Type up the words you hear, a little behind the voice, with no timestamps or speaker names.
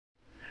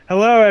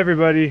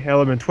everybody,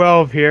 Element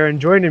 12 here, and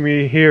joining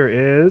me here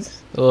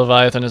is... The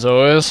Leviathan as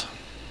always.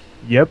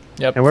 Yep.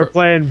 And we're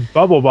playing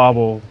Bubble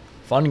Bobble.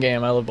 Fun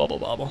game, I love Bubble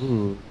Bobble.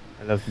 Ooh,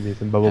 I love me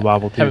some Bubble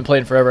Bobble too. Haven't played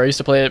in forever. I used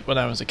to play it when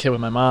I was a kid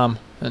with my mom,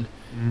 and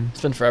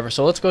it's been forever.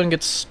 So let's go ahead and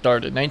get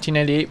started.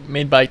 1998,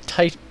 made by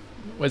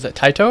was that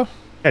Taito?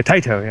 Yeah,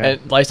 Taito, yeah.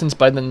 And licensed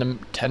by the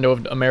Nintendo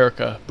of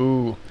America.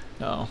 Boo.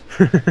 No.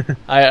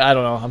 I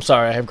don't know. I'm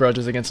sorry. I have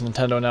grudges against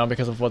Nintendo now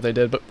because of what they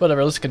did, but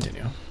whatever. Let's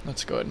continue.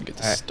 Let's go ahead and get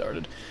this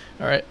started.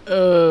 Alright.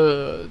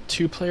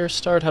 2-player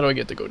start. How do I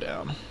get to go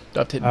down? Do I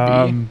have to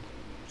hit B?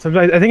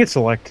 Sometimes I think it's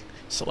select.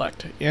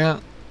 Select. Yeah.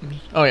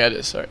 Oh, yeah, it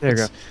is. Sorry. There you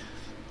go.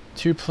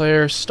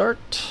 2-player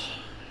start.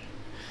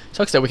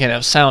 Sucks that we can't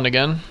have sound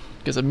again,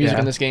 because the music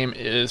in this game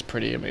is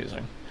pretty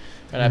amazing.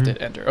 And I have to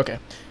hit enter. Okay.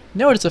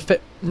 Now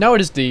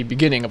it is the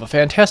beginning of a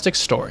fantastic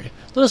story.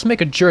 Let us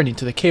make a journey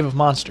to the Cave of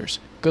Monsters.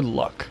 Good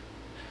luck.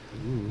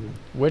 Ooh.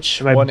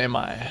 Which one am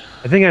I?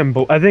 I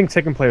think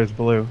second player is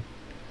blue.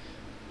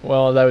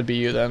 Well, that would be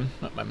you then.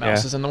 My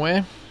mouse is in the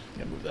way.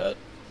 Gotta move that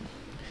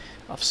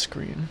off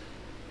screen.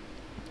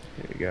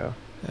 There we go.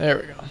 There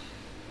we go.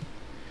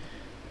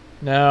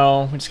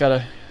 Now we just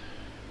gotta.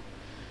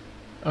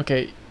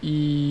 Okay.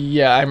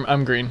 Yeah,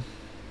 I'm green.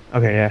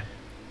 Okay. Yeah.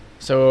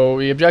 So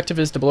the objective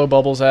is to blow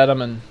bubbles at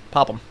them and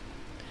pop them,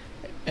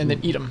 and then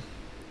eat them.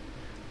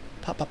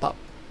 Pop, pop, pop.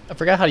 I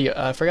forgot how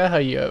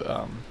you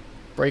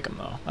break them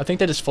though. I think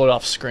they just float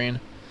off screen.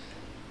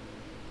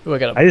 Ooh,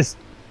 I just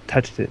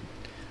touched it.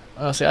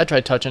 See, I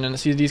tried touching and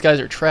see these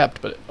guys are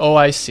trapped, but oh,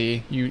 I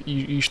see.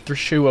 You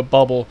shoot a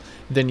bubble,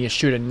 then you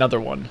shoot another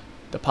one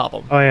to pop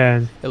them. Oh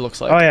yeah. It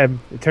looks like. Oh yeah,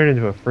 it turned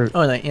into a fruit.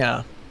 Oh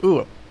yeah. Ooh,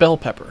 a bell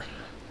pepper.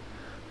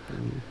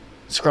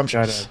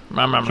 Scrumptious.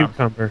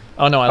 Cucumber.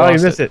 Oh no, I lost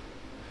you missed it.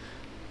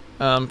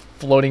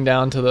 Floating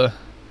down to the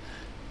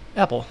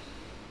apple.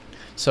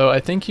 So I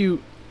think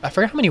I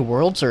forgot how many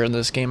worlds are in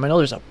this game. I know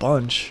there's a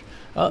bunch.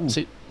 Oh,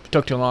 see, it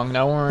took too long.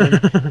 Now we're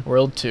in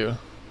World 2.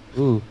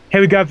 Ooh.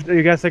 Hey, you got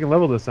second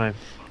level this time.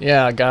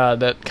 Yeah,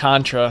 God, that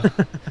Contra.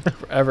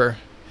 Forever.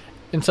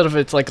 Instead of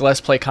it's like let's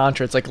play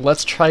Contra, it's like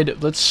let's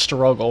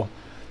struggle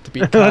to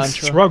beat Contra.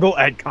 Let's struggle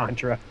at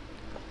Contra.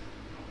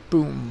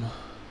 Boom.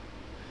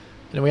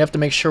 And we have to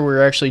make sure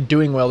we're actually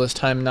doing well this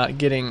time, not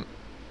getting.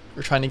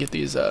 We're trying to get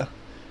these. Oh.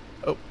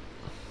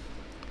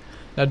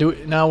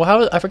 Now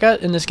how I forgot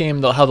in this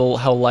game though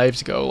how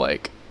lives go,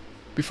 like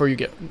before you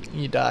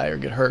die or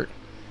get hurt.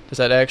 Does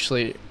that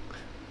actually?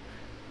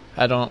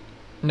 I don't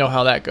know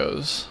how that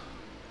goes.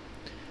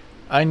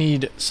 I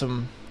need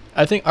some.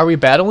 I think are we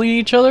battling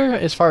each other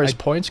as far as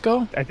points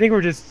go? I think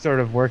we're just sort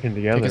of working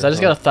together. Because I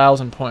just got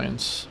 1,000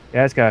 points.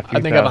 Yeah, it's got a few.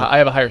 I think I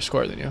have a higher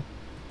score than you.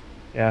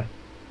 Yeah.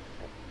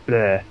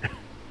 Bleh.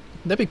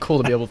 That'd be cool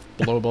to be able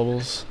to blow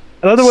bubbles.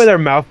 I love the way their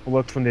mouth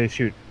looks when they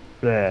shoot.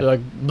 Bleh. They're like,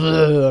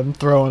 bleh, I'm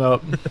throwing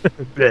up.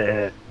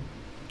 Bleh.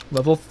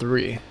 Level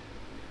 3.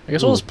 I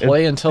guess we'll just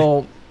play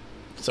until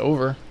it's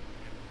over.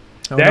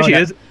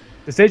 The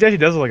stage actually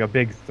does look like a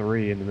big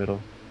 3 in the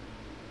middle.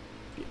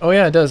 Oh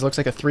yeah, it does. It looks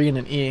like a 3 and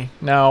an E.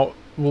 Now,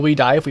 will we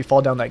die if we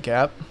fall down that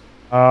gap?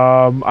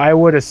 I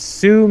would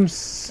assume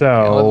so.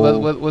 Yeah,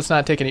 let's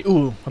not take any.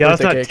 Ooh,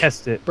 let's not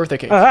test it. Birthday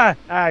cake.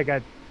 I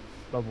got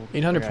bubbled.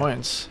 800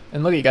 points.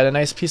 And look, you got a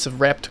nice piece of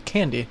wrapped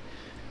candy.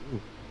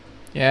 Ooh.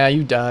 Yeah,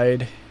 you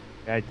died.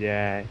 I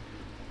died.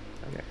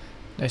 Okay.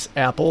 Nice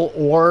apple,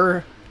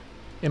 or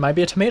it might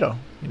be a tomato.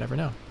 You never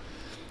know.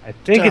 I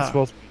think it's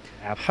supposed to be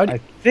an apple. I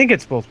think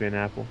it's supposed to be an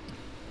apple.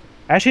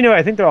 Actually, no,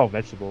 I think they're all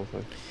vegetables.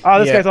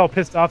 Oh, this guy's all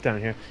pissed off down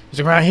here. He's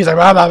like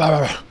rah, rah, rah,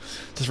 rah.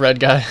 This red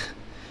guy.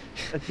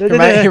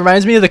 He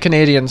reminds me of the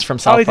Canadians from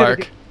South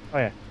Park. Oh,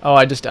 yeah. Oh,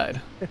 I just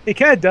died. He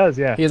kind of does,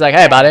 yeah. He's like,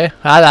 hey, buddy.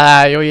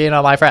 You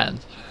know my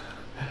friends.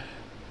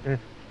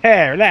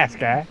 Hey, relax,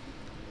 guy.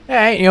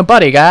 Hey,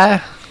 buddy,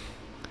 guy.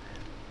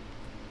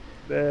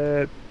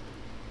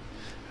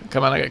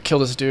 Come on, I gotta kill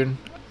this dude.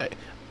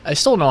 I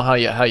still don't know how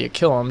you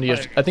kill him.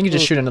 I think you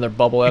just shoot another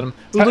bubble at him.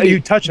 Ooh, you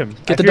touch him.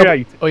 Get the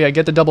double. Oh yeah,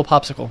 get the double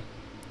popsicle.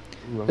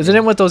 Ooh, okay. Isn't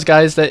it what those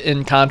guys that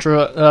in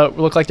Contra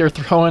look like they're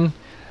throwing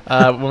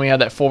when we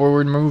had that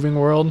forward moving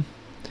world?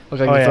 Look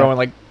like they're throwing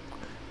like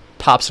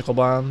popsicle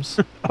bombs.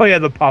 Oh yeah,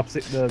 the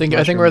popsicle.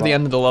 I think we're at the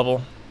end of the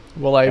level.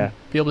 Will I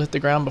be able to hit the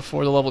ground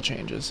before the level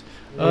changes?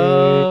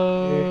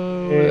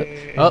 Oh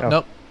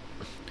nope.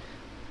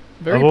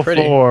 Very level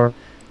pretty. 4.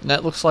 And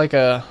that looks like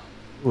a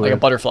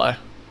butterfly.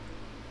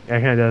 Yeah,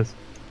 it kind of does.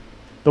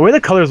 The way the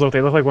colors look,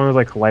 they look like one of those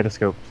like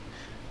kaleidoscopes.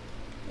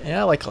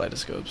 Yeah, I like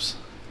kaleidoscopes.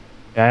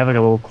 Yeah, I have like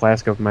a little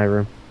kaleidoscope in my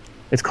room.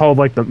 It's called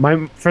like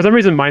for some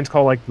reason mine's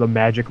called like the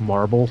magic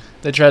marble.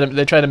 They try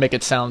to make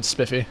it sound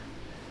spiffy.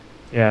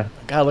 Yeah.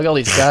 God, look at all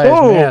these guys,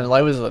 man.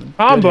 Life was a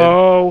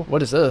combo.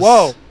 What is this?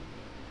 Whoa.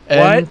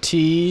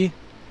 NT.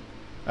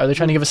 Are they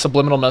trying to give us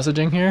subliminal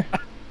messaging here?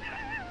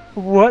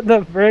 What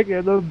the frick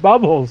are those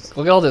bubbles?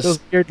 Look at all this. Those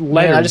weird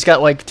letters. Man, I just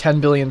got like 10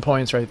 billion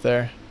points right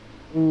there.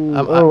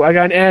 Ooh, I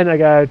got an N, I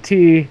got a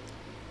T.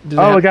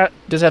 Does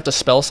it have to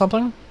spell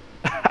something?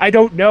 I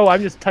don't know.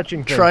 I'm just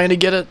touching things. Trying to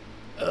get it.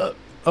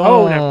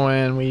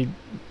 And we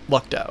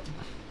lucked out.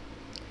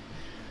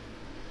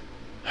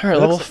 Alright,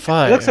 level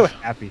 5. You look so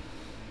happy.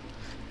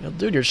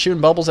 Dude, you're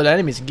shooting bubbles at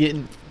enemies and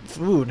getting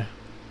food.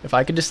 If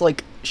I could just,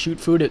 like, shoot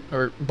food at,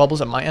 or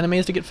bubbles at my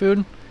enemies to get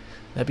food,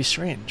 that'd be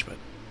strange, but...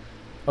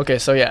 Okay,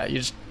 so yeah, you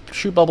just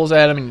shoot bubbles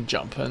at them and you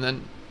jump, and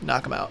then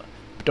knock them out.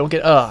 But don't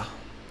get... I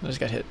just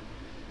got hit.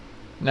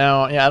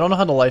 Now, yeah, I don't know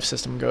how the life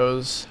system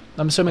goes.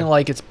 I'm assuming,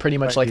 like, it's pretty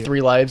much like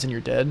 3 lives and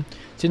you're dead.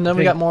 See, then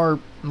we got more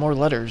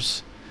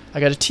letters. I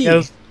got a T.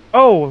 Yeah,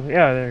 oh,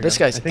 yeah, there you This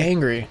go. guy's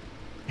angry.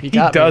 He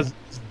does. Me.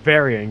 He's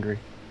very angry.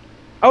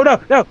 Oh,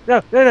 no.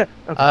 Okay.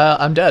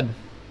 I'm dead.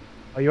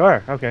 Oh, you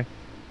are? Okay.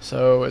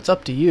 So, it's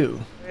up to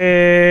you.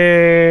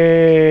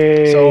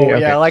 Hey. So, okay.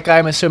 yeah, like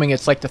I'm assuming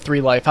it's like the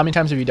 3 life. How many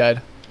times have you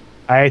died?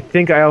 I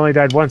think I only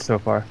died once so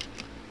far.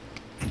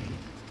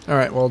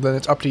 Alright, well, then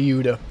it's up to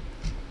you to...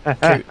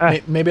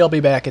 Okay, maybe I'll be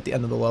back at the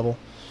end of the level.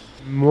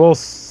 We'll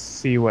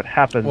see what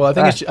happens. Well,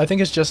 I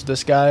think it's just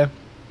this guy.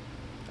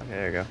 Okay,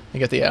 there you go. You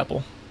get the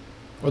apple.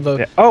 Or the...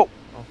 Yeah. Oh!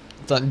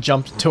 Then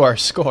jump to our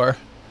score.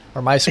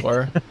 Or my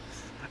score.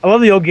 I love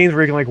the old games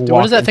where you can, like, walk.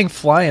 What is that thing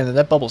flying?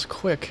 That bubble's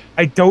quick.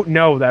 I don't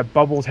know. That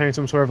bubble's having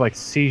some sort of, like,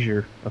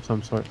 seizure of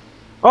some sort.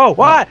 Oh,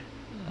 what?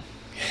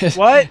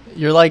 What?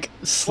 You're, like,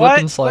 slip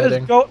and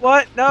sliding.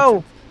 What?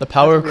 No! The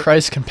power of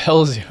Christ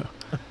compels you.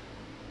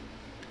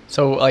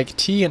 So, like,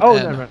 T and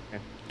N. Okay.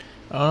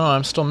 Oh, no,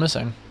 I'm still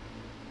missing.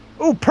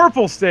 Ooh,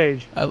 purple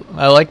stage!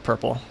 I like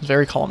purple. It's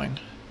very calming.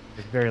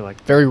 It's very,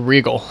 like... Very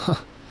regal.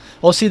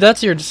 Well, see,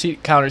 that's your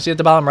seat counter. See at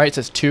the bottom right, it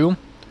says 2.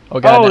 Oh,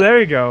 God. Oh, there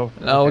you go.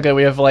 Oh, okay,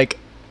 we have, like...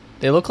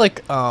 They look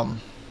like, the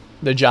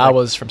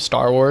Jawas from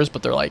Star Wars,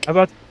 but they're like... I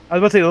was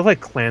about to say, they look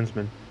like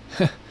Klansmen.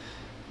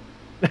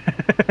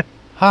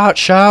 Hot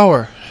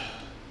shower!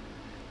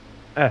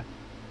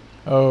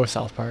 Oh,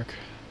 South Park.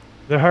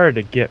 They're hard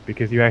to get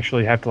because you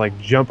actually have to, like,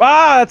 jump.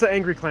 Ah, that's an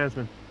angry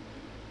Klansman.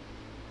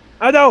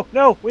 Oh,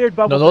 no, weird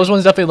bubble. No, those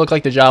ones definitely look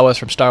like the Jawas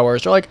from Star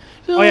Wars. They're like...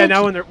 Oh, yeah,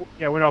 now when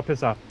they're all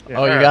pissed off. Yeah,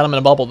 oh, you got them in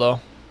a bubble, though.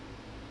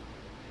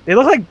 They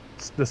look like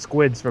the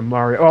squids from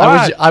Mario. Oh,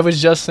 I was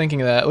just thinking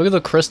that. Look at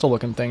the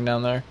crystal-looking thing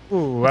down there.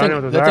 Ooh, I don't know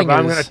what those are, but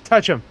I'm going to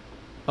touch them.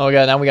 Oh,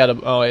 yeah, now we got a...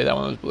 Oh, wait, that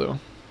one was blue.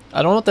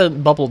 I don't know what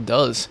that bubble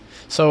does.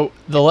 So,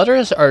 the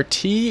letters are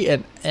T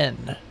and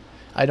N.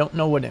 I don't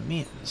know what it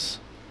means.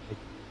 It's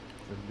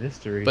a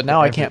mystery. But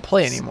now I can't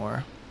play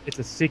anymore. It's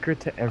a secret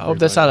to everyone. I hope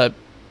that's not a...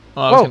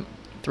 Oh,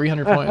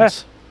 300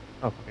 points.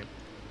 Oh, okay.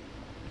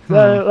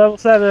 Level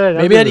 7.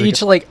 Maybe at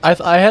each, like...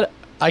 I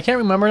can't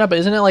remember now, but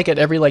isn't it like at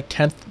every, like,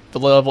 10th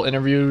level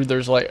interview,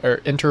 there's, like...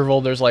 Or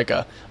interval, there's, like,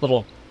 a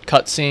little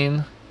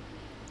cutscene?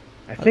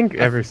 I think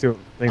every single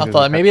thing. I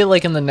thought maybe,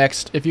 like, in the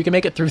next... If you can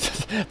make it through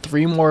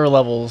 3 more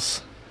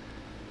levels...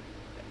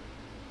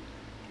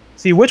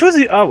 See, which was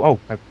the...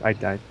 I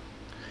died.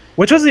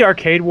 Which was the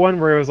arcade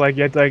one where it was like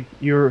you had to, like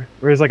where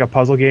it was like a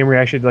puzzle game where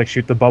you actually like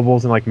shoot the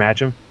bubbles and like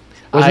match them?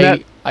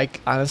 I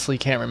honestly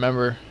can't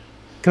remember.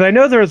 Because I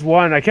know there was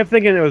one. I kept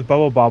thinking it was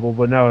Bobble,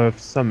 but no, it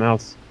was something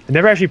else. I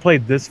never actually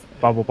played this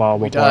Bobble.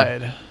 We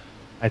died.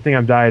 I think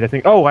I'm died.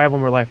 Oh, I have 1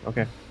 more life.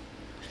 Okay,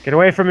 get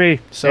away from me.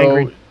 So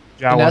angry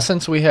Jawa. In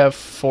essence, we have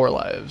 4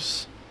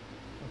 lives,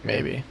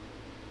 maybe.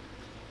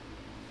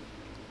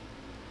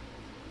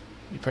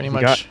 You pretty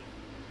much.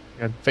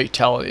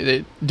 Fatality.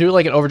 They do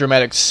like an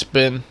overdramatic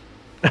spin,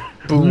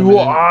 boom,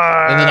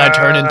 and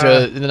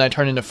then I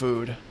turn into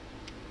food.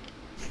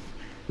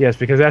 Yes,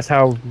 because that's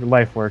how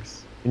life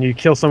works. And you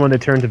kill someone, they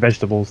turn to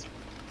vegetables.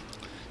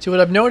 See, what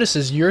I've noticed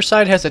is your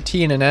side has a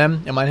T and an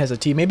M, and mine has a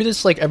T. Maybe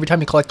it's like every time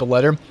you collect a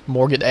letter,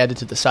 more get added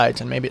to the sides,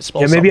 and maybe it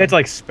spells. Yeah, maybe you have to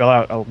like spell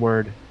out a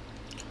word.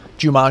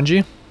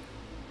 Jumanji.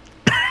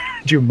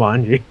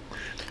 Jumanji.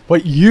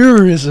 What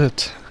year is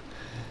it?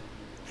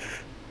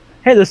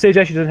 Hey, this stage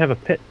actually doesn't have a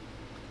pit.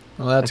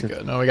 Well, that's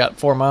good. No, we got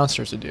 4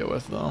 monsters to deal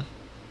with, though.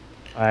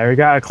 We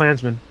got a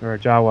Klansman, or a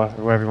Jawa,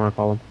 or whatever you want to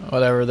call them.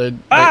 Whatever,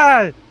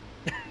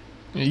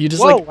 you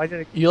just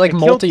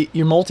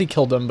you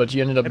multi-killed them, but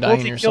you ended up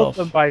dying yourself.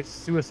 I multi-killed them by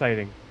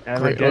suiciding.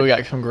 We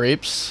got some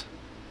grapes.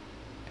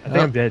 I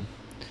think I'm dead.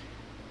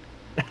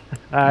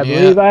 I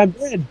believe I'm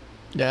dead.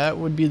 That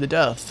would be the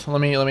death. Let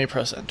me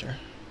press enter.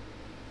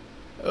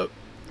 Oh,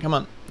 come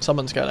on.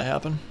 Something's got to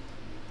happen.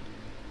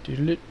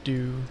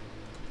 Doodle-do.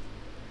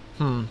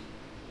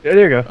 There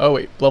you go. Oh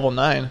wait, level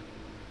 9.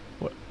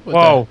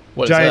 Whoa!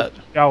 What giant is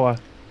that?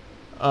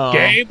 Jawa.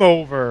 Game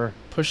over.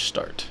 Push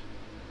start.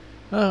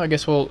 Oh, I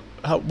guess we'll.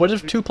 What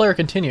if 2-player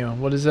continue?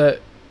 What is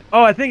that?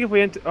 Oh, I think if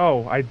we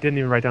oh, I didn't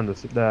even write down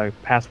the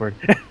password.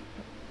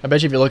 I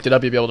bet you if you looked it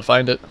up, you'd be able to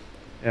find it.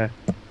 Yeah.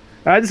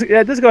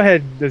 Just go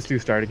ahead. Let's do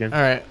start again. All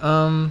right.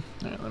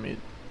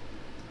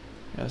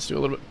 Let's do a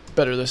little bit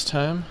better this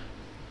time.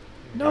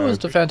 No,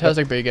 it's the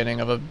fantastic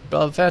beginning of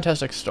a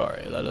fantastic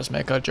story. Let us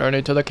make a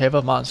journey to the Cave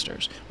of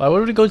Monsters. Why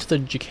would we go to the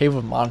Cave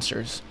of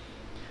Monsters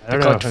to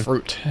collect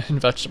fruit and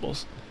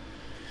vegetables?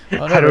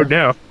 I don't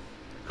know.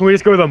 Can we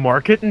just go to the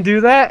market and do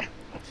that?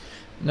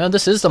 No,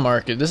 this is the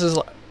market. This is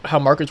how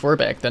markets were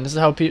back then. This is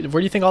how where do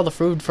you think all the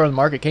food from the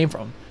market came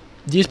from?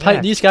 These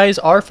guys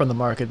are from the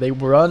market. They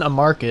run a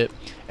market,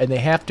 and they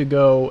have to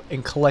go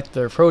and collect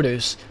their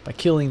produce by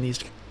killing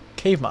these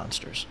cave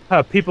monsters.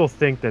 People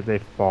think that they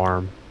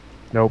farm.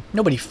 Nope.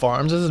 Nobody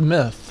farms. This is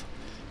myth.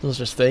 This is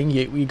just thing.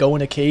 You go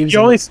into caves. You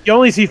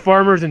only see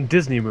farmers in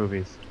Disney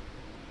movies.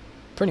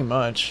 Pretty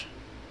much.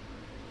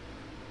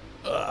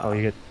 Oh,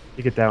 you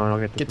get that one. I'll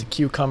get the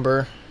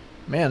cucumber.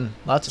 Man,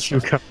 lots of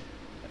stuff.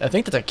 I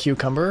think that's a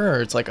cucumber,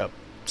 or it's like a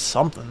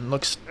something.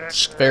 Looks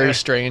very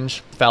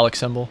strange. Phallic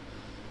symbol.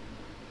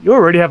 You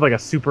already have like a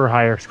super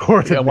higher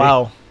score than me.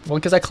 Wow. Well,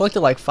 because I collected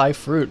like 5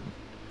 fruit.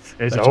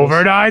 It's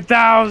over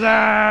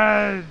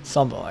 9,000.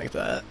 Something like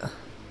that.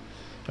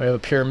 We have a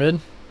pyramid.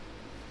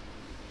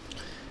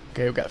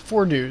 Okay, we've got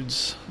 4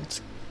 dudes.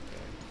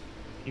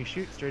 You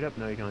shoot straight up?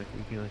 No, you can only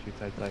shoot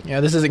side side.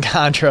 Yeah, this isn't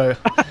Contra.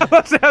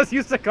 I was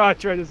used to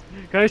Contra. Can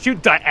I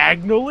shoot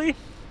diagonally?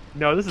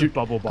 No, this is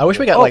bubble. I wish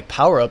we got like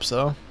power-ups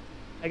though.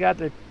 I got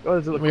the we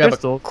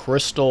crystal. Have a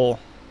crystal.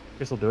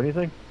 Crystal do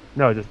anything?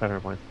 No, just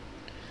 500 points.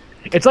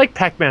 It's like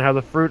Pac-Man, how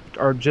the fruit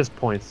are just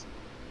points.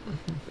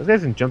 Those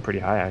guys can jump pretty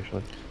high,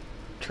 actually.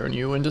 Turn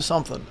you into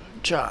something.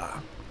 Cha.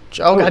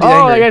 Oh, God, he's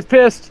angry. that guy's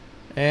pissed.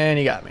 And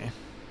he got me.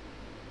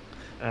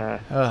 I'm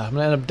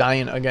gonna end up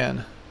dying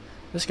again.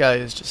 This guy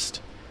is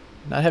just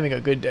not having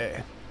a good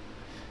day.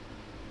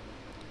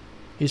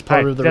 He's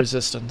part of the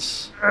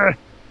resistance.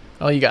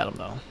 Oh, you got him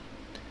though.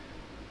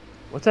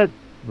 What's that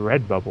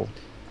red bubble?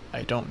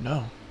 I don't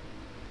know.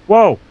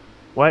 Whoa!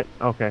 What?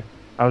 Okay.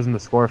 I was in the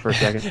score for a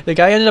second. The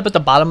guy ended up at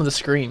the bottom of the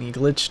screen. He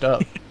glitched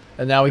up.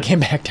 And now he came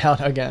back down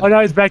again. Oh,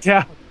 now he's back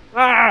down.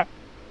 Ah!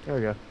 There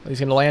we go. He's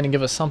going to land and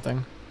give us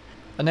something.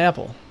 An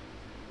apple.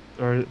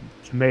 Or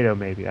tomato,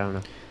 maybe. I don't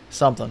know.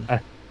 Something.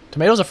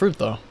 Tomato's a fruit,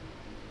 though.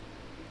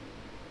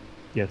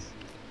 Yes.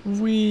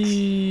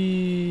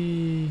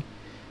 Be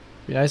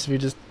nice if you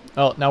just...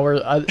 Oh, now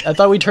we're... I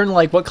thought we turned,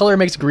 like, what color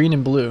makes green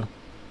and blue?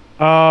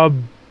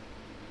 Blue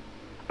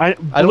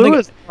don't think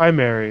is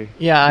primary.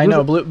 Yeah, I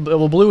know.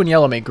 Blue and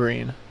yellow make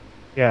green.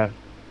 Yeah.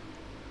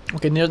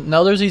 Okay,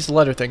 now there's these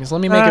letter things.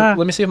 Let me make it.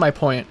 Let me see if my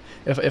point.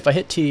 If I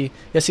hit T,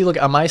 yeah. See, look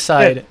on my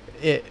side,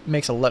 it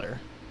makes a letter.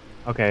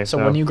 Okay.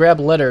 So when you grab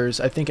letters,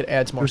 I think it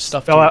adds more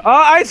stuff. To it. Oh,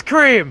 ice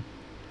cream!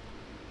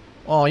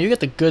 Oh, you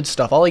get the good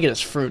stuff. All I get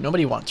is fruit.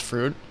 Nobody wants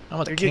fruit. I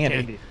want the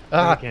candy.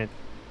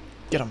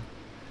 Get him.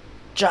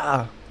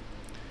 Ja.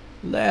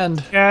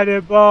 Land.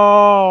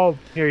 Cannonball.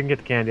 Here, you can get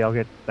the candy.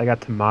 I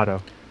got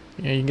tomato.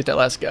 Yeah, you can get that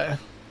last guy.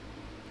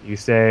 You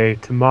say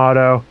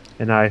tomato,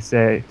 and I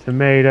say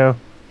tomato.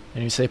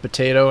 And you say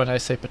potato, and I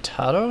say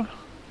potato?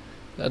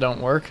 That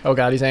don't work. Oh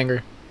god, he's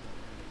angry.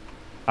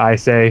 I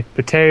say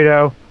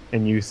potato,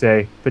 and you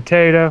say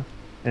potato,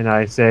 and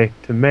I say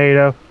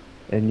tomato,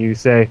 and you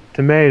say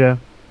tomato.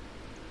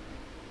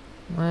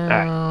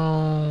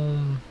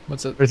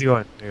 What's it? Where's he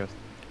going? There he goes.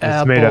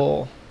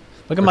 Apple.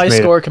 Look at my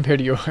score compared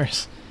to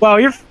yours.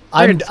 Well,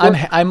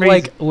 I'm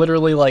like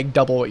literally like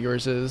double what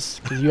yours is,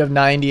 because you have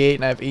 98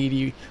 and I have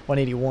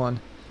 181.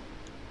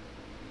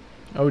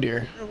 Oh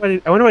dear.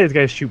 I wonder why these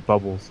guys shoot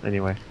bubbles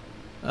anyway.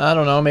 I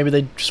don't know. Maybe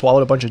they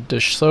swallowed a bunch of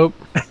dish soap.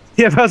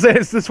 Yeah, if I was saying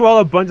it's to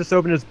swallow a bunch of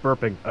soap and just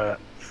burping. And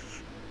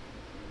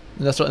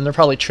they're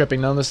probably tripping.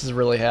 None of this is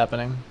really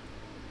happening.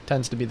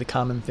 Tends to be the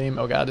common theme.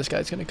 Oh god, this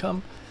guy's gonna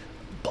come.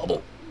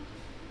 Bubble.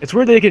 It's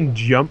weird they can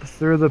jump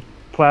through the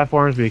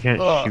platforms, but you can't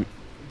shoot.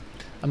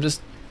 I'm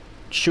just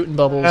shooting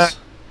bubbles.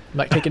 I'm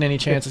not taking any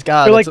chances.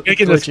 God, you're like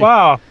making this.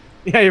 Wow.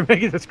 Yeah, you're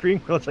making the screen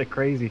glitch like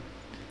crazy.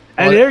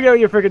 And there you go,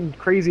 your freaking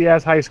crazy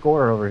ass high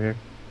scorer over here.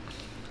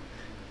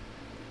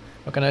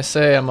 What can I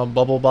say? I'm a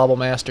bobble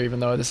master, even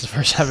though this is the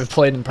first time I've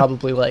played in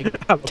probably like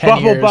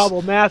 10 years.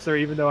 Bobble master,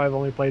 even though I've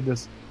only played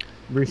this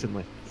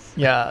recently.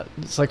 Yeah,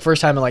 it's like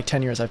first time in like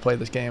 10 years I've played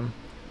this game.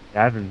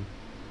 Yeah, I haven't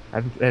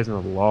played this in a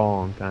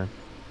long time.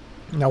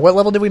 Now, what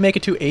level did we make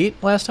it to?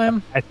 8 last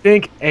time? I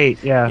think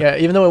 8, yeah. Yeah,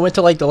 even though it went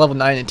to like the level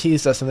 9 and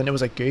teased us, and then it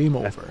was like game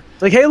over.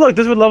 It's like, hey, look,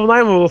 this is what level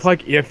 9 will look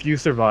like if you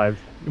survive.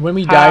 When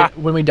we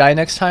die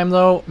next time,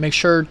 though, make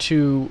sure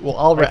to. Well,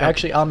 I'll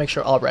make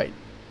sure I'll write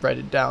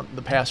it down,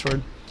 the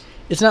password.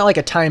 It's not like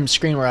a timed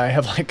screen where I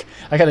have like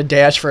I got a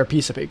dash for a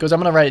piece of paper, because I'm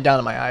gonna write it down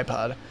on my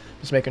iPod,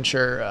 just making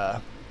sure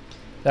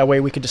that way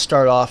we could just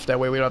start off. That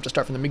way we don't have to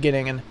start from the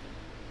beginning and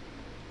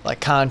like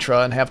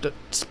Contra and have to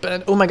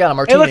spend. Oh my god, a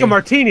martini! Hey, look, a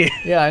martini!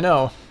 Yeah, I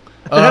know.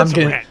 Oh, I'm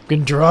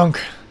getting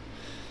drunk.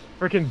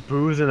 Freaking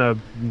booze in a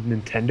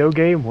Nintendo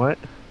game? What?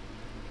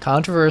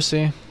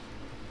 Controversy.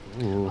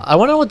 Ooh. I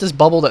want to know what this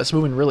bubble that's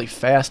moving really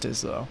fast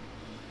is, though.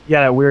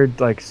 Yeah, that weird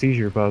like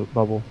seizure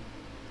bubble.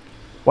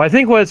 Well, I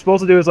think what it's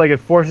supposed to do is like it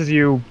forces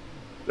you.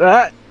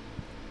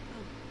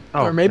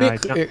 Or maybe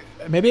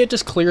maybe it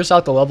just clears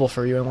out the level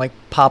for you and like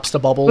pops the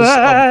bubbles of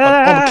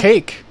a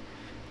cake.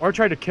 Or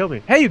tried to kill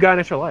me. Hey, you got an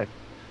extra life.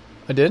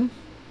 I did?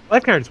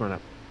 Life counter just went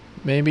up.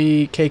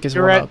 Maybe cake is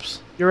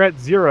one-ups. You're at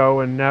 0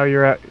 and now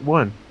you're at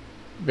 1.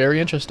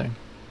 Very interesting.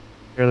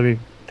 Here, let me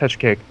touch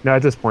cake. No,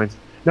 at this point.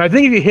 No, I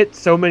think if you hit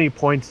so many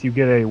points, you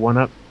get a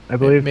 1-up, I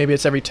believe. Maybe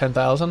it's every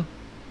 10,000?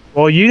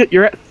 Well,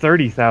 you're at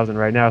 30,000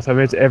 right now, so I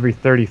mean it's every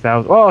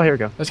 30,000. Oh, here we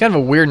go. That's kind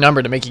of a weird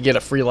number to make you get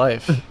a free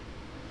life.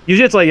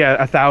 Usually it's like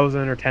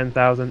 1,000 or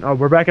 10,000. Oh,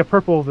 we're back at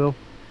Purpleville.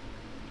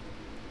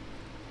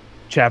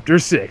 Chapter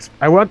 6.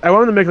 I want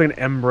them to make like an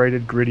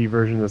M-rated, gritty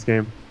version of this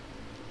game.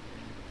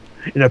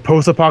 In a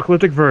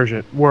post-apocalyptic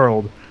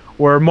world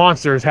where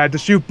monsters had to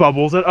shoot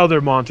bubbles at other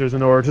monsters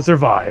in order to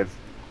survive.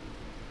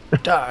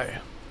 Die.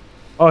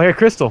 Oh, hey,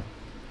 Crystal.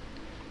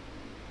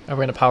 Are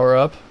we gonna power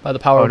up by the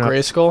power of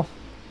Grayskull?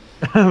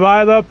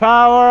 By the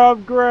power of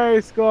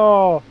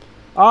Grayskull,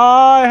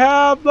 I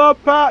have the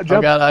power.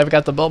 Oh god, I've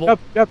got the bubble.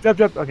 Jump.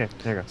 Okay,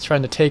 there you go. It's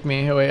trying to take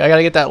me away. I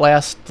gotta get that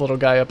last little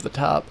guy up at the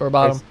top or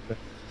bottom. Let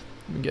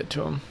me get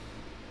to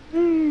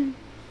him.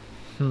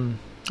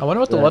 I wonder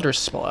what the letters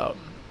spell out.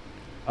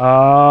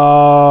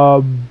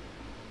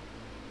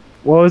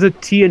 What was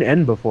it? T and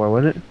N before,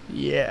 wasn't it?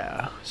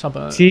 Yeah,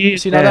 something. T.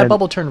 See, now that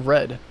bubble turned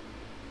red.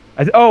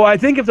 I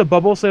think if the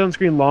bubble stays on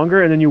screen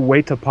longer and then you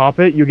wait to pop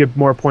it, you get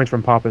more points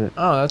from popping it.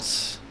 Oh,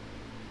 that's...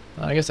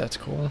 I guess that's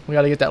cool. We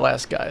gotta get that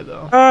last guy,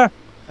 though. I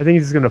think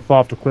he's just gonna fall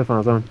off the cliff on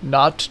his own.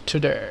 Not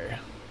today.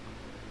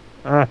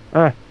 There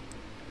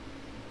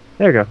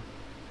you go.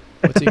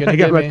 What's he gonna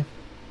give me?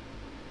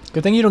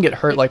 Good thing you don't get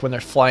hurt like when they're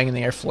flying in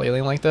the air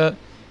flailing like that.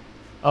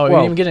 Oh, you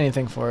didn't even get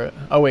anything for it.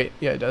 Oh, wait.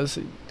 Yeah, it does.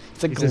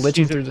 It's like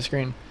glitching through the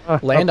screen.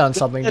 Land on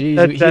something.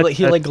 Jeez,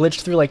 he like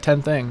glitched through like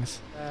 10 things.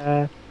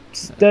 And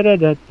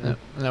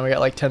now we got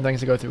like 10 things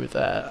to go through with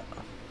that.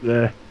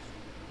 Blah.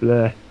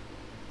 Blah.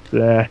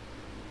 Blah.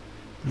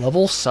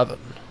 Level 7.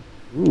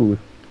 Ooh.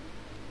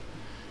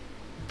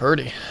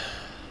 Birdie.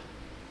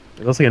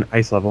 It looks like an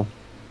ice level.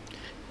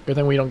 Good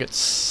thing we don't get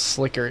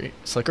slickery.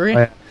 Slickery? Oh,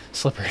 yeah.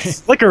 Slippery.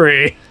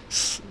 Slickery!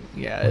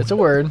 Yeah, it's a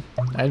word.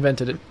 I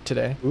invented it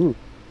today. Ooh.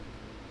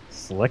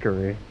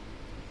 Slickery.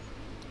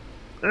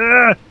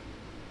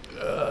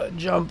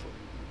 Jump.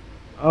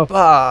 Oh.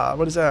 Ah,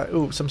 what is that?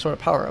 Ooh, some sort of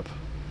power-up.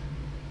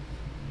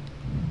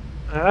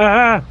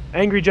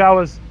 Angry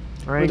Jawas.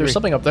 Ooh, there's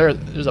something up there.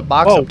 There's a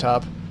box up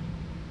top.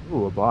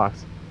 Ooh, a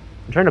box.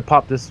 I'm trying to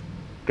pop this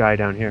guy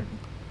down here.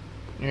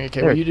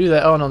 Okay, well, you do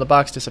that. Oh, no, the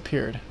box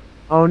disappeared.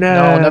 Oh, no.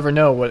 No, I'll never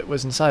know what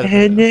was inside of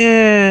it.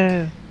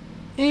 No.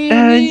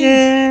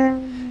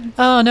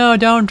 Oh, no,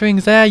 don't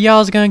drink that.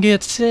 Y'all's gonna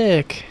get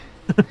sick.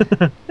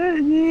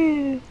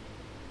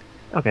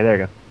 Okay, there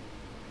you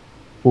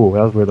go. Ooh,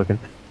 that was weird looking.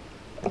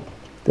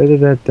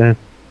 Da.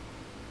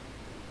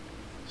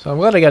 So I'm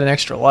glad I got an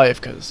extra life,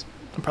 because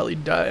I'll probably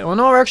die. Well,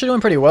 no, we're actually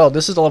doing pretty well.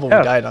 This is the level we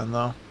died on,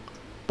 though.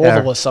 Both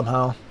of us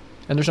somehow.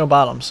 And there's no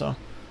bottom, so.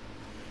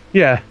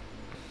 Yeah.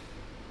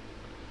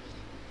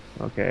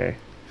 Okay.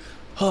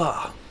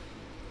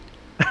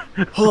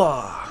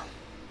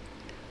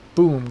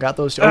 Boom, got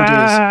those two. Oh,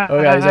 jeez.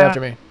 Oh, God, he's after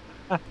me.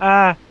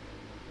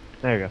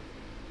 There you go.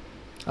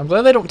 I'm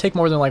glad they don't take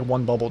more than, like,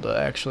 one bubble to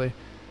actually.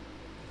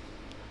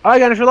 I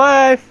got it for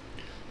life!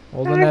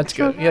 Well, then that's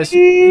good. Yes,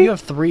 you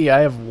have 3, I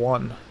have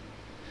 1.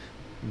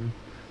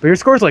 But your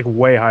score's, like,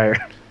 way higher.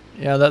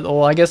 Yeah,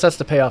 well, I guess that's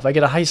the payoff. I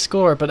get a high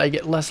score, but I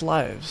get less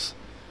lives.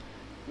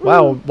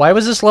 Wow, why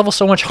was this level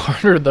so much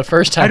harder the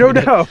first time? I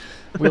don't know.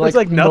 We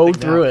like mowed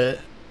through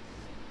it.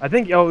 I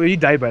think, you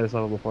died by this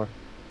level before.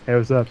 Hey,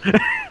 what's up?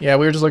 Yeah,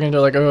 we were just looking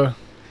to like, oh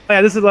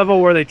yeah, this is a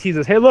level where they tease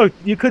us. Hey, look,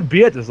 you could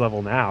be at this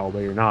level now, but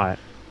you're not.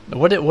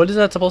 What is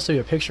that supposed to be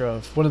a picture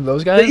of? One of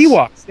those guys? The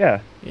Ewoks,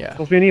 yeah. Yeah. It's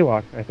supposed to be an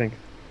Ewok, I think.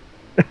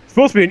 It's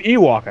supposed to be an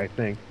Ewok, I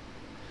think.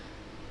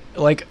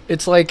 Like,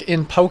 it's like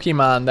in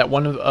Pokemon, that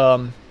one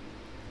of,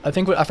 I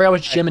forgot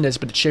which gym it is,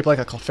 but it's shaped like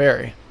a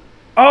Clefairy.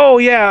 Oh,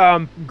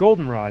 yeah,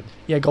 Goldenrod.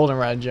 Yeah,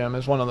 Goldenrod gym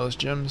is one of those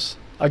gyms.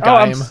 A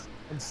Gaim.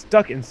 I'm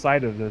stuck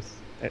inside of this.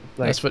 Like,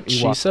 that's what Ewok.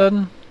 she said?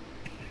 No,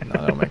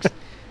 that don't make sense.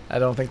 I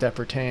don't think that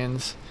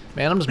pertains.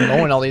 Man, I'm just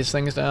mowing all these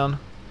things down.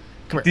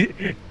 Come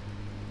here.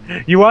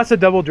 You watched the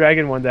Double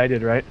Dragon one that I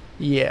did, right?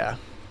 Yeah.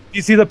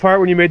 You see the part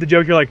when you made the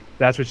joke, you're like,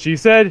 that's what she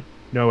said?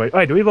 No, wait.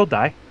 Wait, do we both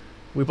die?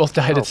 We both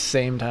died at the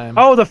same time.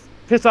 Oh, the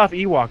pissed off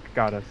Ewok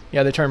got us.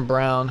 Yeah, they turn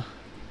brown.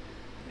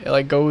 It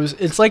like goes.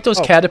 It's like those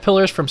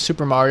caterpillars from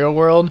Super Mario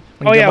World.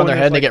 When you jump on their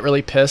head, and they get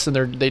really pissed, and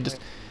they just,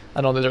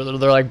 I don't know,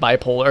 they're like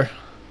bipolar.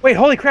 Wait,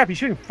 holy crap! He's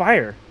shooting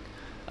fire.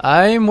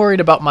 I'm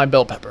worried about my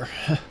bell pepper.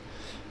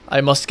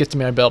 I must get to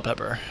my bell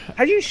pepper.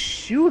 How do you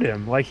shoot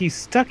him? Like he's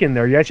stuck in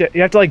there. You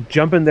have to like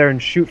jump in there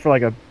and shoot for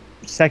like a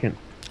second.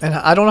 And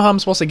I don't know how I'm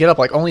supposed to get up.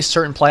 Like only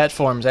certain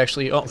platforms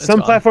actually. Oh,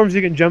 some platforms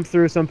you can jump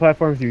through. Some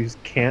platforms you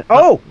just can't.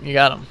 Oh, you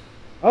got him.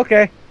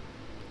 Okay,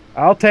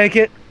 I'll take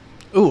it.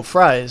 Ooh,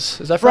 fries.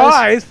 Is that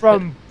fries? Fries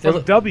from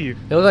W.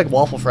 They look like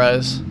waffle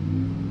fries.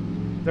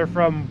 They're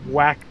from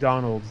Whack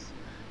Donald's.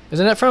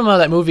 Isn't it from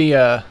that movie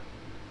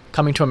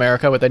Coming to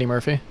America with Eddie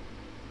Murphy?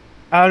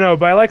 I don't know,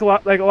 but I like a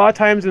lot of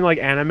times in like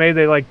anime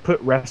they like put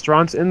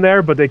restaurants in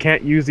there, but they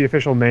can't use the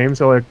official name,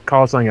 so they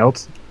call it something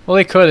else. Well,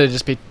 they could.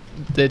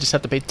 They just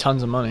have to pay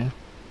tons of money.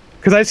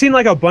 Because I've seen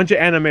like a bunch of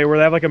anime where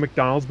they have like a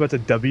McDonald's, but it's a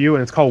W,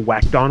 and it's called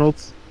Whack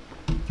Donald's.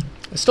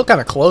 It's still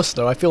kind of close,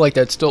 though. I feel like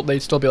they'd still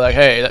be like,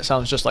 hey, that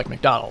sounds just like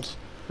McDonald's.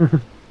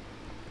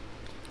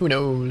 Who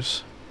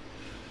knows?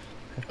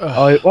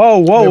 Oh,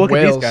 whoa, look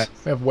at these guys.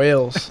 We have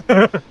whales.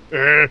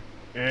 They're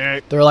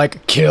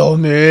like, kill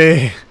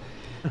me.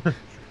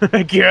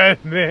 Kill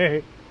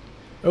me.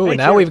 Oh,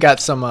 now we've got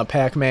some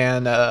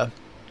Pac-Man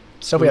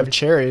stuff. We have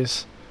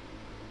cherries.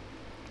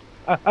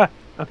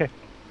 Okay.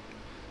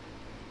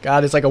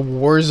 God, it's like a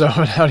war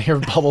zone out here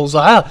of bubbles.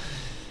 Ah!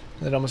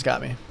 That almost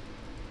got me.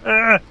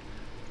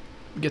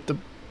 Get the...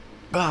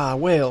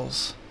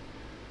 whales.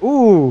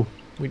 Ooh.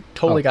 We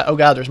totally got... Oh,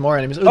 God, there's more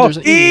enemies. Ooh, Oh, there's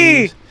an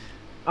E!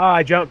 Oh,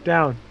 I jumped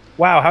down.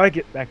 Wow, how do I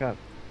get back up?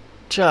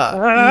 E.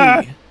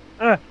 There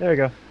we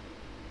go.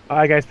 Oh,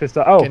 that guy's pissed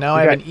off. Oh, Okay, now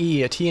I have an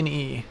E, a T and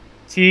E.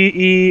 T,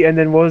 E, and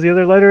then what was the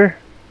other letter?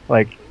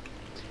 Like...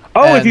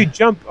 Oh, N. if you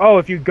jump... Oh,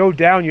 if you go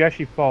down, you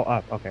actually fall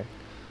up. Okay.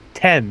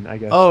 10, I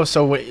guess. Oh,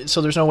 so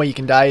there's no way you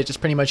can die. It's just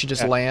pretty much you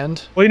just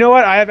land. Well, you know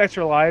what? I have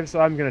extra lives, so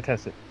I'm going to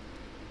test it.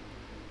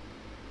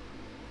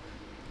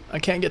 I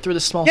can't get through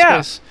this small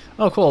space.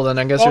 Oh, cool. Then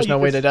I guess there's no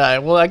way to die.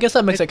 Well, I guess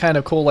that makes it kind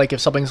of cool. Like if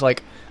something's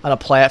like on a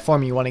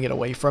platform, you want to get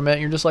away from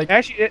it. You're just like.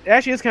 Actually,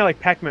 it is kind of like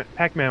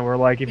Pac-Man, where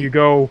like if you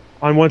go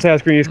on one side of the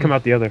screen, you just come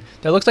out the other.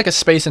 That looks like a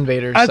Space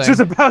Invaders. I was just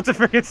about to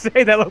freaking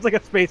say that looks like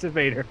a Space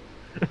Invader.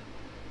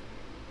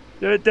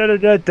 No, no.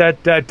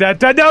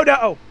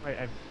 Oh, right,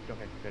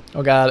 okay, good.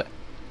 Oh God,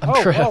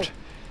 I'm trapped.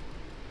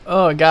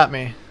 Oh, it got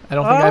me. I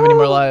don't think I have any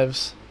more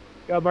lives.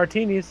 Got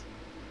martinis.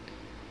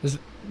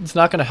 It's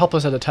not going to help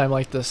us at a time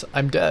like this.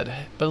 I'm dead.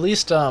 But at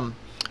least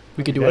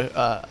we could do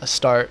a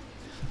start.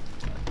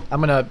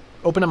 I'm going to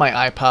open up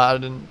my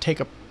iPod and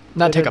take a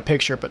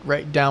picture, but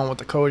write down what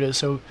the code is,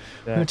 so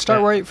we can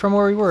start right from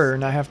where we were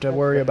and not have to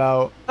worry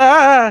about.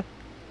 Okay.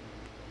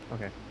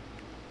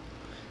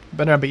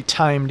 Better not be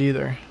timed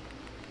either.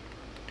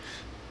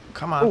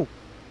 Come on. Ooh.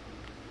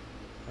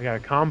 I got a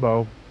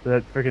combo.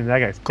 That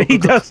guy's. He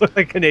does look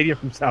like a Canadian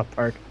from South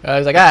Park.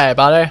 He's like, "Hi,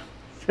 buddy."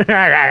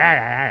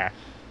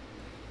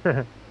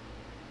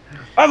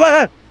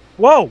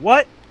 Whoa!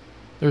 What?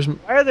 Why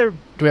are there? Do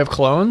we have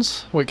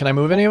clones? Wait, can I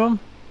move any of them?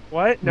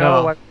 What?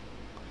 No.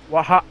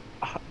 What?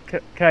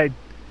 Can I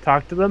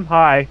talk to them?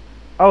 Hi.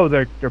 Oh,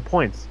 they're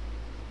points.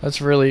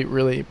 That's really,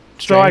 really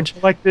So strange. I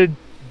collected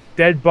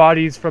dead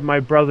bodies from my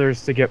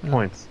brothers to get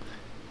points.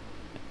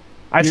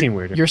 I've seen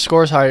weirder. Your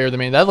score's higher than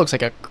me. That looks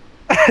like a.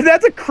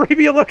 That's a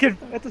creepy looking.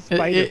 That's a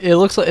spider. It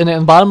looks like, and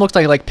the bottom looks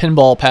like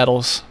pinball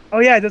paddles. Oh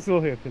yeah, it does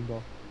look like a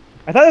pinball.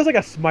 I thought it was like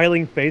a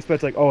smiling face, but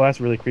it's like, oh,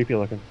 that's really creepy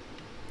looking.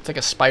 It's like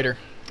a spider.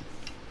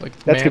 Like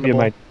that's gonna be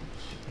my.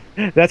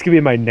 That's gonna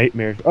be my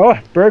nightmare. Oh,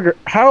 burger.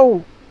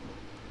 How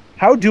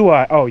do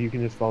I? Oh, you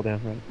can just fall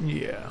down, right?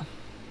 Yeah.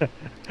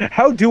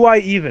 How do I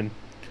even?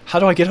 How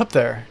do I get up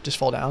there? Just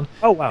fall down.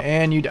 Oh wow.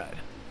 And you died.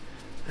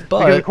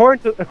 But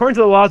because according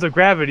to the laws of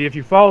gravity, if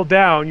you fall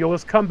down, you'll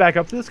just come back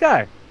up to the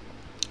sky.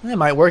 It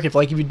might work if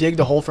you dig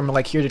the hole from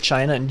like here to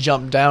China and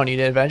jump down, you'd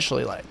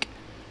eventually like.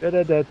 I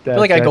feel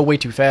like I go way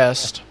too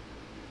fast.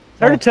 It's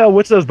hard to tell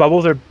which of those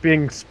bubbles are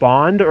being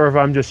spawned or if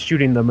I'm just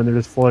shooting them and they're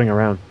just floating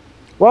around.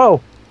 Whoa!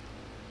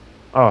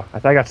 Oh, I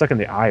thought I got stuck in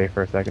the eye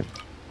for a second.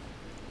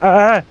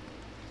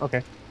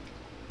 Okay.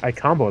 I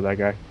comboed that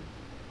guy.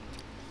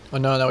 Oh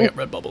no, now we got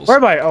red bubbles. Where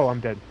am I? Oh, I'm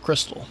dead.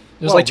 Crystal.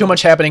 There's like too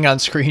much happening on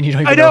screen. You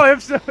don't even know. I know,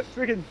 it's so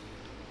freaking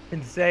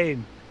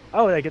insane.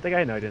 Oh, did I get the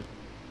guy? No, I didn't.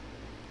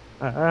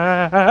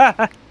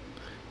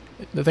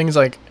 The thing's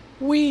like,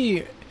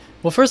 well,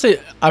 first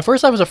I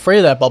was afraid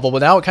of that bubble, but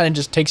now it kind of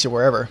just takes you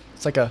wherever.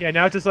 It's like a... Yeah,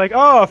 now it's just like,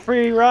 oh, a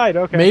free ride,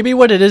 okay. Maybe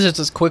what it is, it's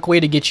this quick way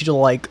to get you to,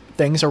 like,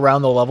 things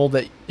around the level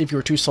that if you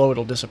were too slow,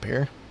 it'll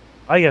disappear.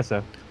 I guess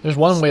so. There's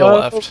one whale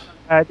left.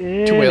 2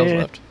 whales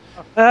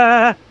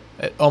left.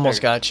 It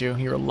almost got you.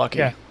 You were lucky.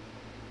 Yeah.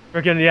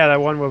 Freaking, yeah, that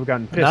one would have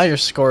gotten pissed. Now your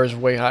score is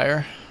way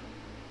higher.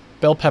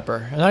 Bell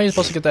pepper. And how are you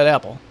supposed to get that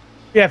apple?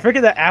 Yeah,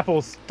 freaking that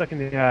apple's stuck in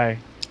the eye.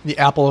 The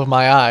apple of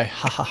my eye.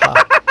 Ha ha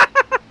ha.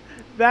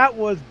 That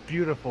was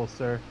beautiful,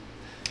 sir.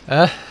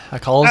 I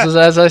calls it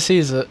as I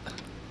sees it.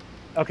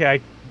 Okay,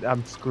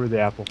 I'm screwed the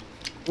apple.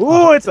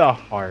 Ooh, it's a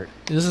heart.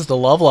 This is the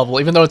love level,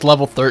 even though it's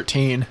level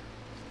 13.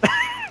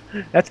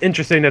 That's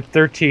interesting that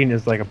 13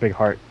 is like a big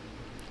heart.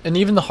 And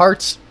even the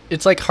hearts,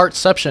 it's like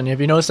heartception. Have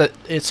you noticed that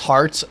it's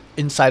hearts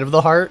inside of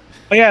the heart?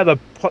 Oh yeah, the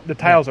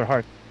tiles are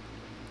hearts.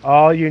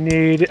 All you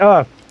need...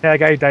 Oh, that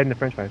guy died in the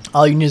french fries.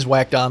 All you need is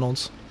Whack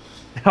Donald's.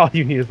 All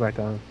you need is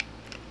McDonald's.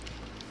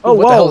 Oh,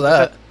 what the hell is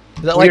that?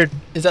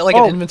 Is that like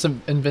an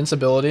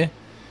invincibility?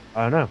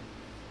 I don't know.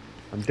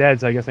 I'm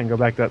dead, so I guess I can go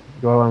back up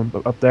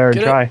there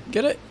and try.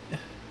 Get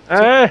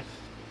it?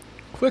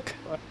 Quick.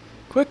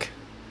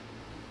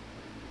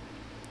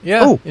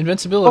 Yeah, ooh.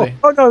 invincibility.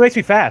 Oh no, it makes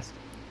me fast.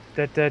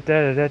 I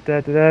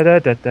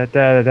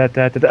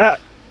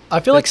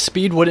feel like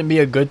speed wouldn't be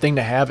a good thing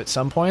to have at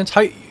some points.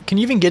 How can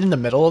you even get in the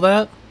middle of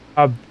that?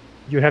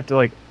 You have to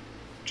like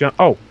jump.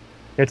 Oh,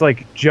 it's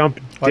like jump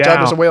Watch down. out,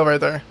 there's a whale right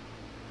there.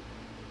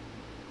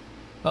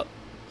 Oh.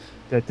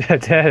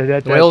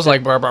 The whale's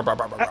like...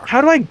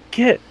 How do I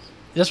get...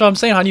 That's what I'm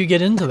saying. How do you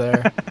get into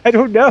there? I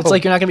don't know. It's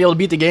like you're not going to be able to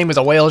beat the game because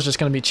a whale's just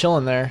going to be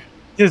chilling there.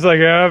 Just like,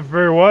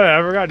 for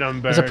whatever, got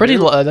nothing better.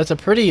 That's a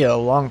pretty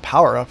long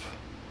power-up.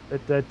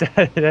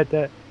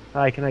 Can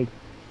I...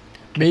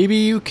 Maybe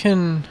you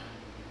can...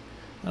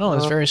 I don't know,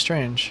 it's very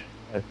strange.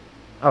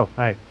 Oh,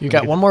 hi. You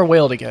got one more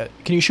whale to get.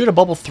 Can you shoot a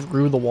bubble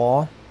through the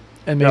wall?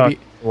 And maybe...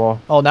 wall.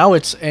 Oh, now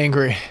it's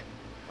angry.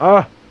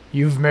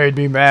 You've made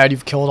me mad.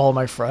 You've killed all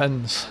my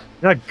friends.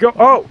 Now go.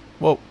 Oh,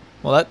 Whoa.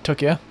 Well, that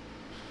took you.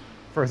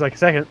 for like a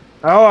second.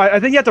 Oh, I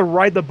think you have to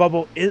ride the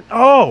bubble in.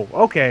 Oh,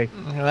 okay.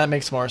 Yeah, that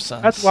makes more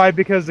sense. That's why,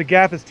 because the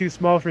gap is too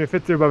small for me to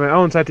fit through by my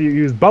own, so I have to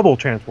use bubble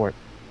transport.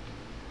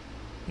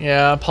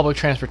 Yeah, public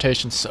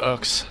transportation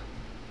sucks.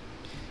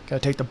 Gotta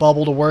take the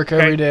bubble to work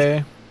every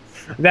day.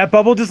 That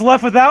bubble just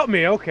left without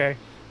me. Okay.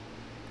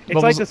 It's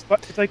like Bubbles-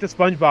 it's like the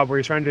SpongeBob where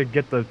he's trying to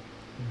get the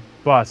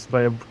bus,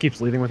 but it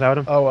keeps leaving without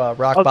him. Oh,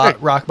 rock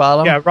great. rock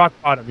bottom. Yeah, rock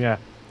bottom. Yeah.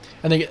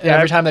 And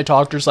every time they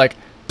talk, there's like,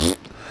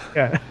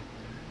 Yeah.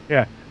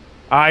 Yeah.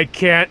 I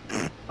can't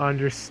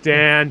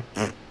understand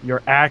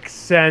your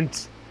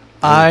accent.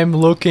 I'm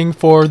looking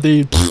for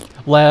the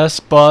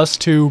last bus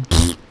to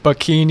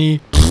Bikini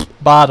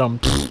Bottom.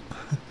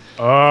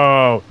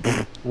 Oh,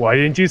 why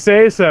didn't you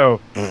say so?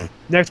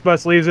 Next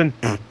bus leaves in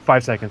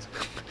 5 seconds.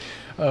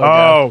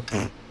 Oh,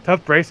 Oh,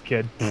 tough brace,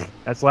 kid.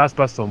 That's the last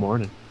bus till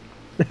morning.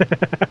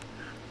 I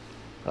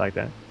like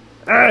that.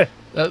 Ah!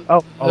 That,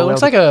 Oh, that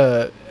looks like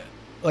a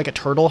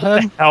turtle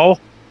head, Hell.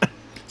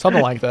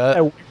 something like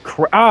that.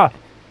 Ah,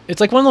 It's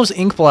like one of those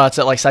ink blots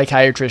that like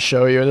psychiatrists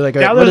show you. They're like,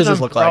 now what there's does this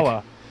an look like?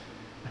 umbrella.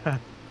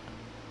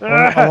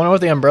 I wonder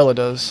what the umbrella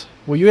does.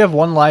 Well, you have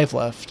 1 life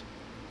left.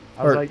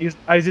 I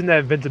was in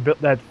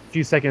that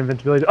few second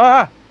invincibility.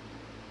 Ah,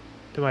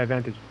 to my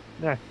advantage.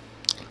 Yeah.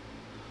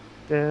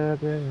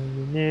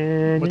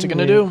 What's it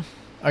gonna do?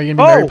 Are you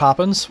gonna be Mary Oh!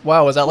 Poppins?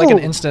 Wow, is that like an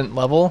Ooh. instant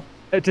level?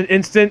 It's an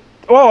instant.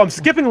 Oh, I'm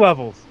skipping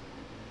levels.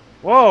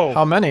 Whoa.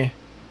 How many?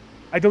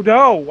 I don't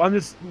know. I'm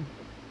just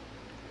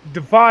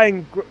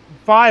defying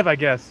 5, I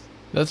guess.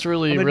 That's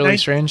really I'm at really 9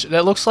 strange.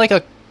 That looks like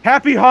a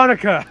Happy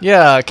Hanukkah.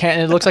 yeah.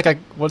 It looks like a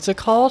what's it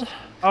called?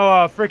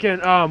 Oh,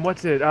 freaking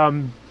what's it?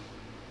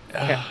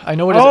 I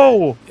know what it is.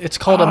 Oh, It's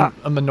called a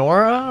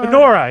menorah.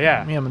 menorah.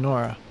 Yeah. Yeah,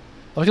 menorah.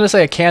 I was gonna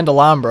say a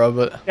candelabra,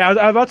 but Yeah, I was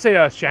about to say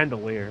a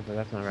chandelier, but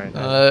that's not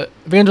right.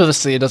 begins with a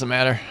C. It doesn't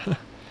matter.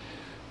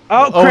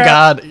 Oh, Oh crap.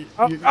 God.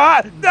 Oh, You-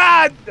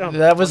 oh.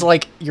 That was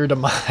like your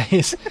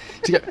demise.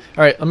 All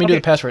right, let me do Okay.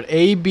 the password.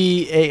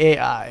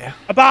 ABAAI.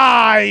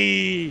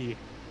 Bye.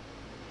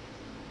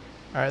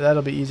 All right,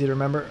 that'll be easy to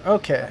remember.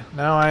 Okay,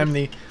 now I am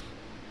the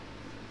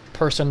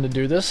person to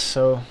do this.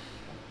 So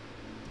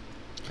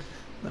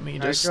let me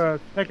just go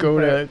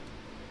to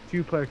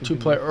two-player.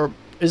 two-player, or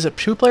is it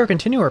two-player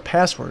continue or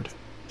password?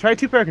 Try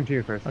two-player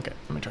continue first. Okay,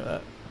 let me try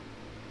that.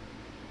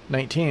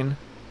 19.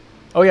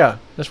 Oh yeah,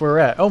 that's where we're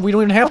at. Oh, we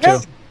don't even have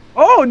to.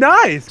 Oh,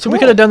 nice. So we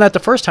could have done that the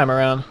first time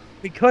around.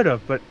 We could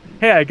have, but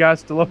hey, I got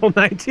us to level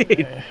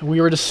 19. We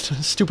were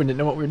just stupid, didn't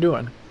know what we were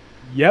doing.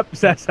 Yep,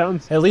 that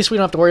sounds. At least we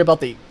don't have to worry about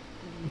the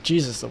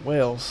the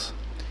whales.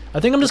 I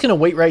think I'm just gonna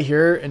wait right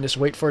here and just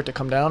wait for it to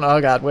come down. Oh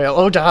God, whale!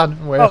 Oh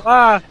God, whale!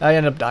 Oh, I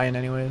end up dying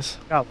anyways.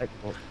 God, like,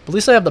 well, But at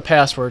least I have the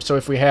password, so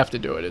if we have to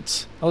do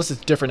it, unless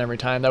it's different every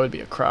time, that would be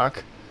a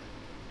crock.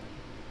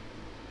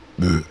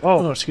 Oh,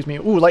 oh, excuse me.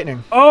 Ooh,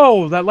 lightning.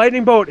 oh, that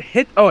lightning bolt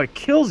hit. Oh, it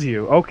kills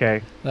you.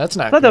 Okay. That's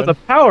I not thought that good. was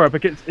a power up.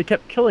 It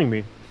kept killing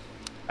me.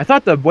 I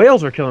thought the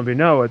whales were killing me.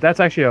 No, that's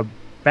actually a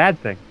bad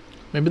thing.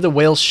 Maybe the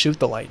whales shoot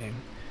the lightning.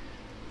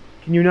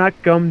 Can you not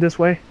come this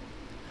way,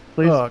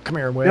 please? Oh, come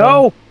here, whale.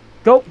 No,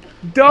 don't.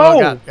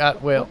 Oh,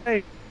 got whale.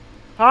 Hey,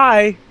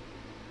 hi.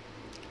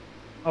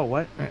 Oh,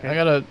 what? Alright, Okay.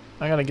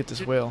 I gotta get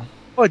this whale.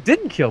 Oh, it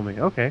didn't kill me.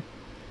 Okay.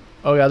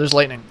 Oh yeah, there's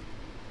lightning.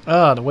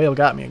 Ah, the whale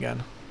got me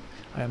again.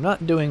 I am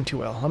not doing too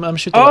well. I'm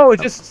shooting. Oh,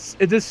 it just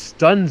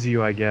stuns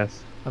you, I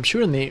guess. I'm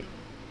shooting the.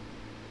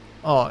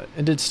 Oh,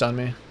 it did stun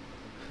me.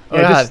 Oh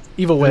Yeah, God, just-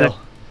 evil whale.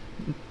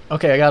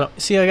 Okay, I got him.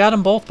 See, I got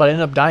them both, but I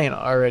ended up dying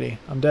already.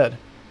 I'm dead.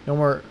 No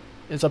more.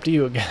 It's up to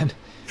you again.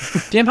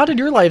 Damn, how did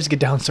your lives get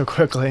down so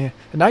quickly?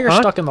 And now you're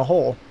Huh? stuck in the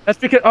hole. That's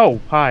because. Oh,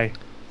 hi.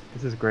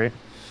 This is great.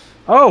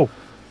 Oh,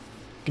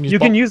 you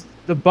can use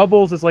the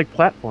bubbles as like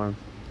platforms.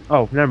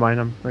 Oh, never mind.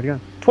 I'm already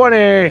gone. 20.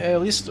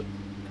 At least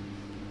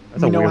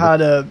That's we a know weird- how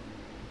to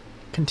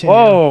continue.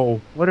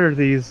 Whoa! What are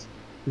these?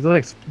 These look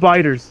like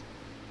spiders.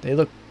 They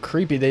look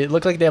creepy. They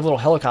look like they have little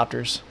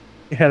helicopters.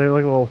 Yeah, they're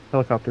like little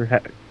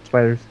helicopter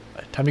spiders.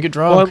 Time to get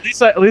Well,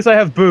 drunk. at least I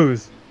have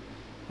booze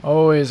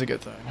Always a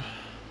good thing.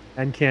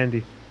 and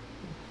candy.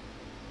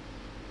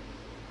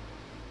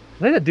 I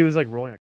think that dude is like rolling.